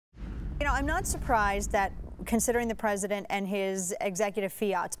You know, I'm not surprised that, considering the president and his executive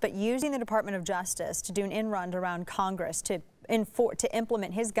fiats, but using the Department of Justice to do an in-run around Congress to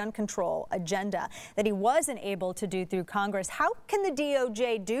implement his gun control agenda that he wasn't able to do through Congress. How can the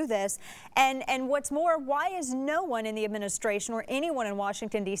DOJ do this? And what's more, why is no one in the administration or anyone in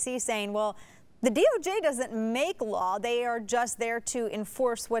Washington, D.C. saying, well, the DOJ doesn't make law. They are just there to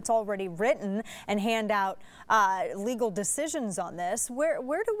enforce what's already written and hand out legal decisions on this. Where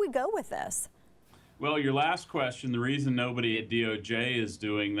do we go with this? Well, your last question, the reason nobody at DOJ is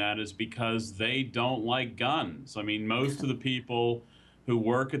doing that is because they don't like guns. I mean, most of the people who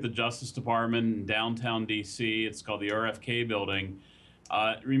work at the Justice Department in downtown D.C., it's called the RFK building,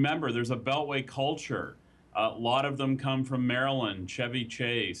 remember, there's a Beltway culture. A lot of them come from Maryland, Chevy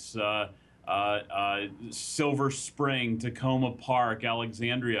Chase, Silver Spring, Tacoma Park,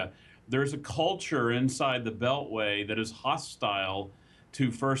 Alexandria. There's a culture inside the Beltway that is hostile to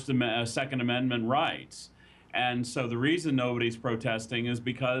Second Amendment rights. And so the reason nobody's protesting is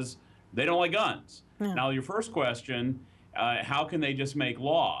because they don't like guns. Yeah. Now, your first question, how can they just make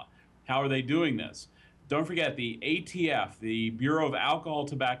law? How are they doing this? Don't forget, the ATF, the Bureau of Alcohol,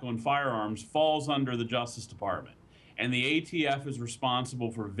 Tobacco, and Firearms, falls under the Justice Department. And the ATF is responsible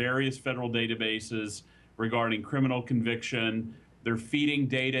for various federal databases regarding criminal conviction. They're feeding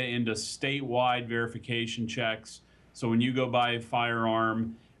data into statewide verification checks. So when you go buy a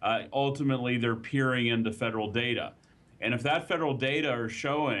firearm, ultimately they're peering into federal data. And if that federal data are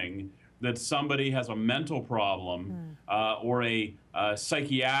showing that somebody has a mental problem or a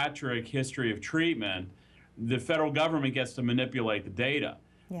psychiatric history of treatment, the federal government gets to manipulate the data.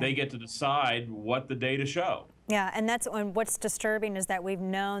 Yeah. They get to decide what the data show. Yeah, and what's disturbing is that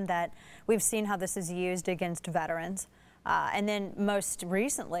we've seen how this is used against veterans. And then most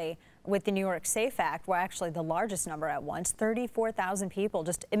recently with the New York SAFE Act, where actually the largest number at once, 34,000 people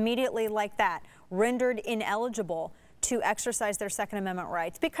just immediately like that rendered ineligible to exercise their Second Amendment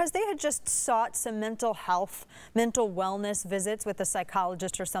rights because they had just sought some mental health, mental wellness visits with a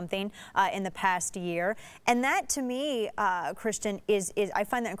psychologist or something in the past year. And that, to me, Christian, I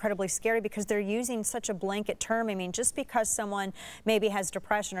find that incredibly scary because they're using such a blanket term. I mean, just because someone maybe has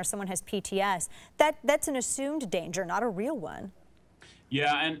depression or someone has PTS, that's an assumed danger, not a real one.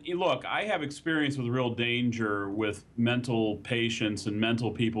 Yeah, and look, I have experience with real danger with mental patients and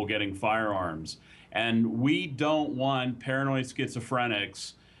mental people getting firearms. And we don't want paranoid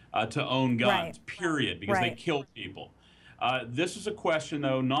schizophrenics to own guns, period, because they kill people. This is a question,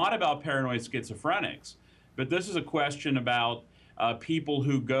 though, not about paranoid schizophrenics, but this is a question about people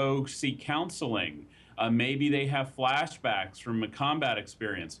who go seek counseling. Maybe they have flashbacks from a combat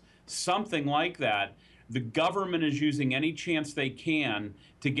experience, something like that. The government is using any chance they can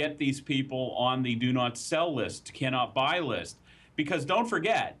to get these people on the do not sell list, cannot buy list. Because don't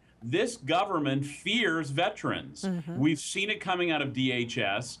forget, this government fears veterans. We've seen it coming out of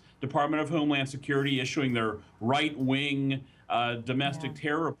DHS, Department of Homeland Security, issuing their right-wing domestic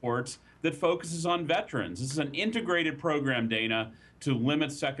terror reports that focuses on veterans. This is an integrated program, Dana, to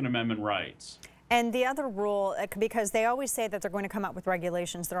limit Second Amendment rights. And the other rule, because they always say that they're going to come out with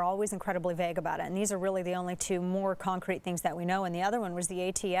regulations, they're always incredibly vague about it. And these are really the only two more concrete things that we know. And the other one was the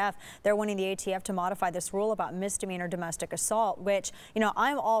ATF. They're wanting the ATF to modify this rule about misdemeanor domestic assault, which, you know,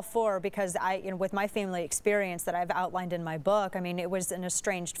 I'm all for because with my family experience that I've outlined in my book, I mean, it was an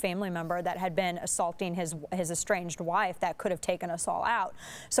estranged family member that had been assaulting his estranged wife that could have taken us all out.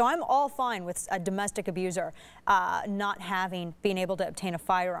 So I'm all fine with a domestic abuser not being able to obtain a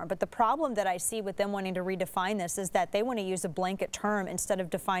firearm. But the problem that I see with them wanting to redefine this is that they want to use a blanket term instead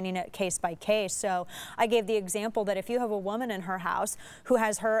of defining it case by case. So I gave the example that if you have a woman in her house who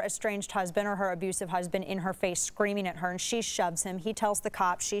has her estranged husband or her abusive husband in her face screaming at her and she shoves him, he tells the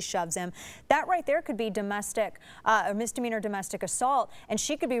cops, she shoves him, that right there could be misdemeanor domestic assault, and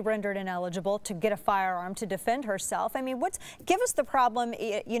she could be rendered ineligible to get a firearm to defend herself. I mean, give us the problem,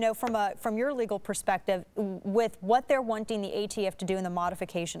 you know, from your legal perspective with what they're wanting the ATF to do in the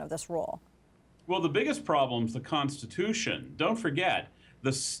modification of this rule. Well, the biggest problem is the Constitution. Don't forget,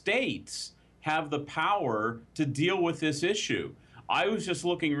 the states have the power to deal with this issue. I was just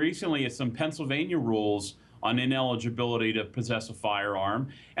looking recently at some Pennsylvania rules on ineligibility to possess a firearm,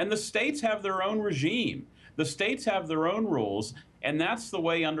 and the states have their own regime. The states have their own rules, and that's the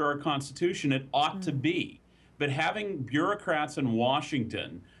way under our Constitution it ought to be. But having bureaucrats in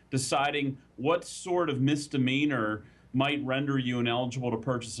Washington deciding what sort of misdemeanor might render you ineligible to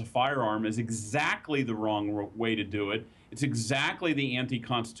purchase a firearm is exactly the wrong way to do it. It's exactly the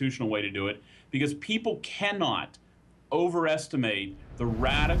anti-constitutional way to do it, because people cannot overestimate the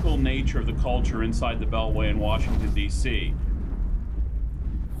radical nature of the culture inside the Beltway in Washington, D.C.